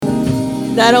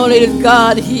Not only is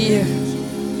God here,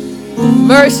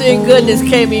 mercy and goodness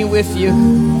came in with you.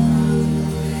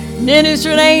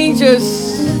 Ministering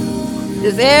angels,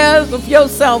 the heirs of your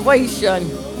salvation,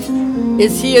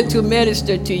 is here to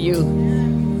minister to you.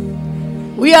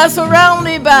 We are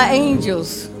surrounded by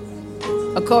angels,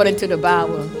 according to the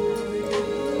Bible.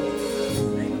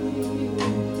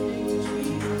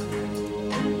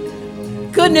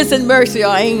 Goodness and mercy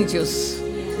are angels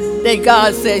that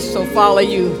God says shall follow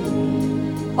you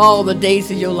all the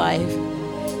days of your life.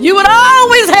 You would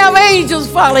always have angels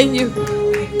following you.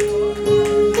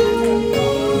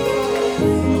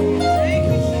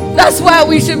 That's why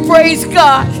we should praise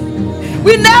God.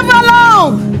 We're never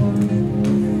alone.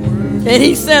 And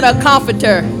he sent a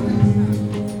comforter,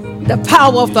 the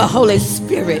power of the Holy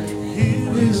Spirit.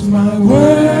 Here is my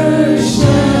worship.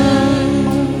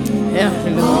 Yeah.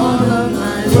 All of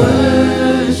my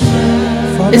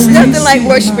worship. It's nothing like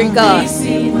worshiping God.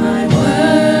 Receive my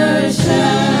worship.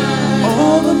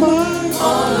 All of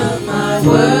my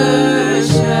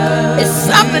worship. It's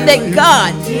something that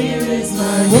God Here is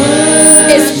my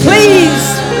worship. is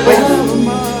pleased with.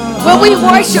 When we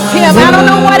worship him, I don't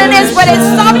know what it is, but it's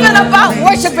something about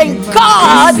worshiping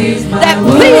God that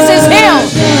pleases him.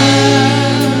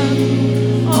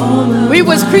 We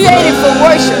was created for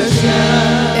worship,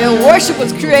 and worship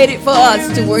was created for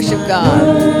us to worship God.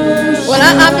 Well,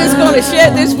 I'm just going to share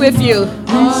this with you.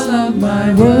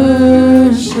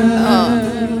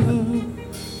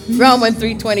 Romans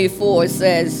 3:24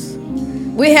 says,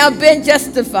 we have been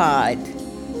justified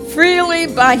freely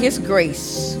by his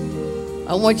grace.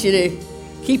 I want you to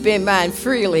keep in mind,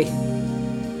 freely.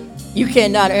 You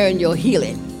cannot earn your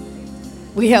healing.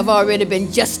 We have already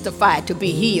been justified to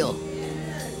be healed.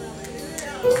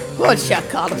 What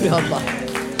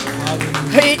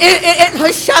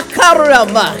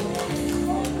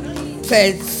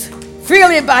says,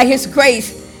 freely by his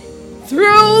grace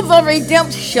through the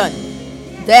redemption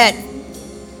that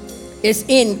is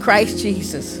in Christ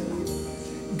Jesus.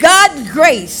 God's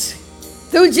grace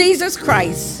through Jesus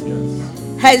Christ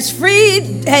has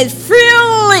freely.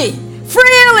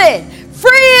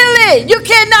 You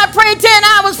cannot pray 10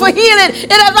 hours for healing.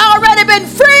 It has already been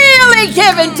freely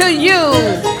given to you.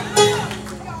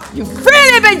 You've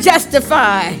freely been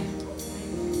justified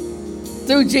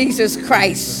through Jesus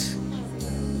Christ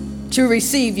to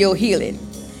receive your healing.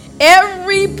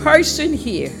 Every person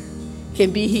here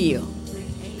can be healed.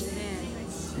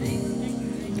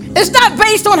 It's not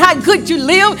based on how good you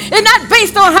live. It's not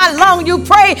based on how long you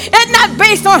pray. It's not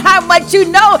based on how much you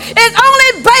know. It's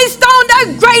only based on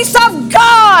the grace of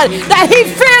God that he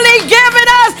freely given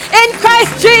us in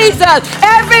Christ Jesus.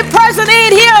 Every person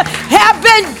in here have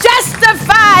been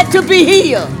justified to be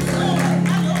healed.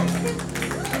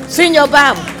 It's in your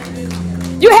Bible.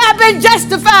 You have been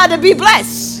justified to be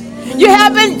blessed. You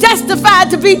have been justified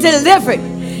to be delivered.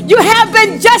 You have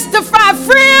been justified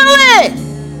freely.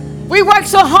 We work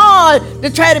so hard to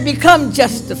try to become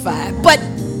justified, but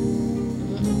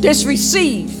just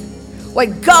receive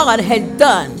what God has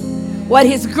done, what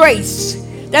his grace.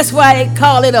 That's why they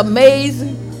call it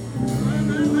amazing.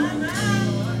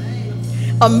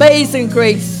 Amazing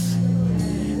grace.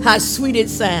 How sweet it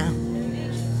sounds.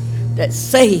 That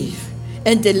save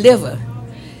and deliver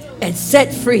and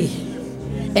set free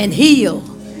and heal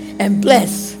and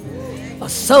bless a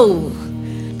soul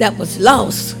that was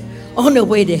lost on the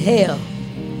way to hell.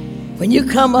 When you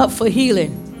come up for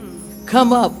healing,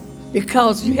 come up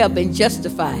because you have been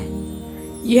justified.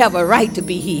 You have a right to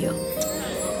be healed.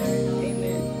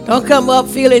 Amen. Don't come up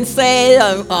feeling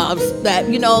sad that,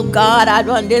 God, I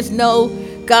done this. No,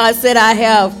 God said, I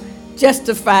have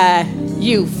justified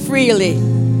you freely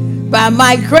by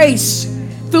my grace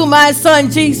through my son,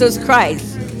 Jesus Christ.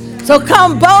 So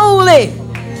come boldly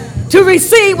to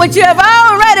receive what you have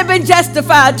already been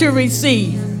justified to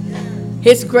receive.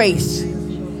 His grace.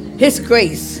 His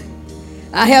grace.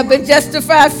 I have been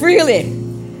justified freely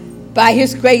by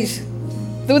his grace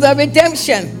through the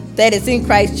redemption that is in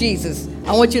Christ Jesus.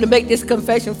 I want you to make this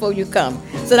confession before you come.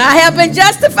 So I have been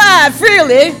justified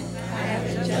freely. I have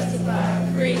been justified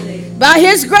freely by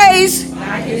his grace.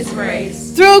 By his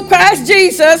grace. Through Christ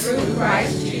Jesus. Through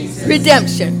Christ Jesus.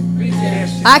 Redemption.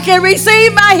 I can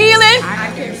receive my healing.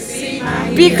 I can receive my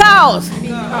healing because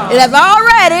it has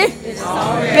already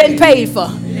been paid for.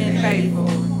 Amen.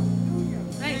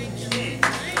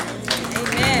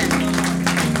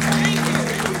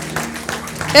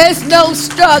 It's no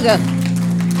struggle.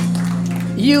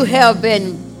 You have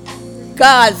been,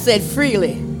 God said,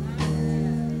 freely.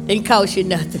 Didn't cost you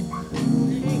nothing.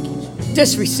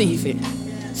 Just receive it.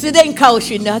 So it didn't cost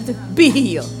you nothing. Be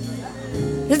healed.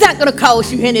 It's not going to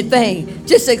cost you anything.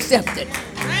 Just accept it.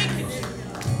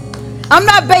 I'm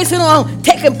not basing it on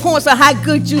taking points on how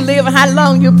good you live and how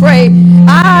long you pray.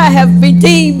 I have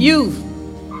redeemed you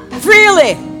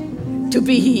freely to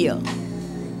be healed.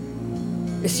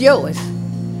 It's yours.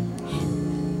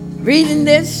 Reading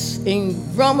this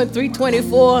in Romans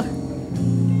 3:24,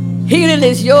 healing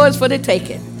is yours for the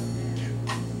taking.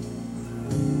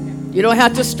 You don't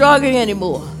have to struggle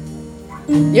anymore.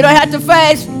 You don't have to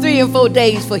fast 3 and 4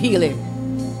 days for healing.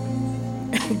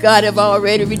 God have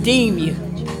already redeemed you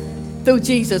through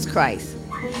Jesus Christ.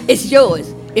 It's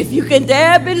yours. If you can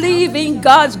dare believe in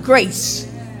God's grace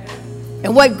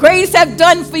and what grace have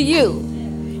done for you,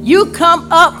 you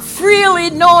come up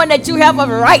freely knowing that you have a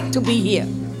right to be here.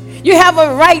 You have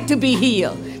a right to be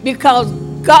healed because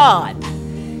God,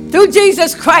 through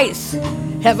Jesus Christ,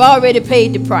 have already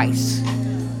paid the price.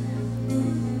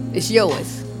 It's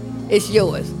yours. It's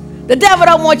yours. The devil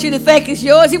don't want you to think it's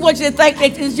yours. He wants you to think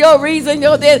that it's your reason,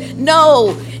 you're there.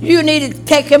 No, you need to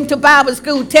take him to Bible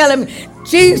school. Tell him,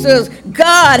 Jesus,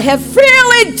 God have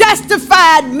freely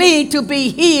justified me to be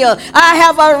healed. I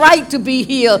have a right to be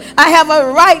healed. I have a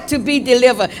right to be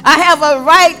delivered. I have a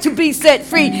right to be set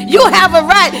free. You have a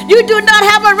right. You do not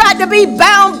have a right to be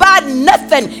bound by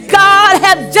nothing. God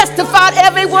have justified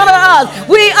every one of us.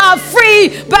 We are free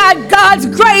by God's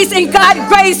grace and God's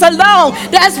grace alone.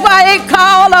 That's why it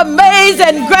called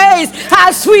amazing grace.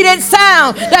 How sweet it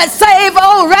sounds that save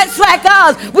old wretch like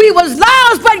us. We was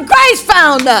lost, but grace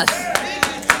found us.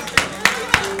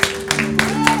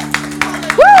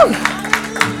 Woo!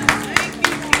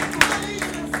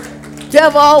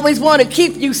 Devil always want to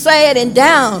keep you sad and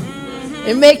down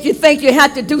and make you think you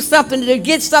have to do something to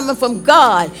get something from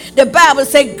God. The Bible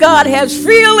says God has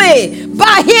freely,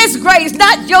 by his grace,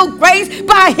 not your grace,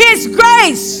 by his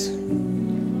grace,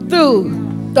 through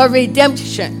the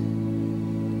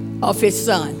redemption of his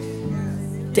son,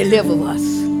 deliver us.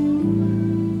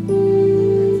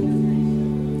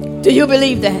 Do you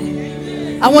believe that?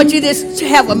 I want you to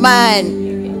have a mind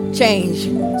change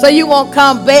so you won't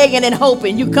come begging and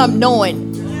hoping. You come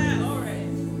knowing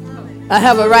I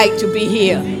have a right to be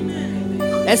here.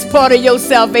 That's part of your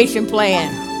salvation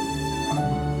plan.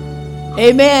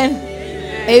 Amen.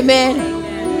 Amen.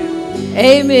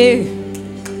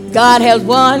 Amen. God has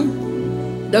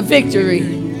won the victory.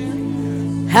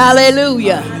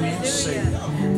 Hallelujah.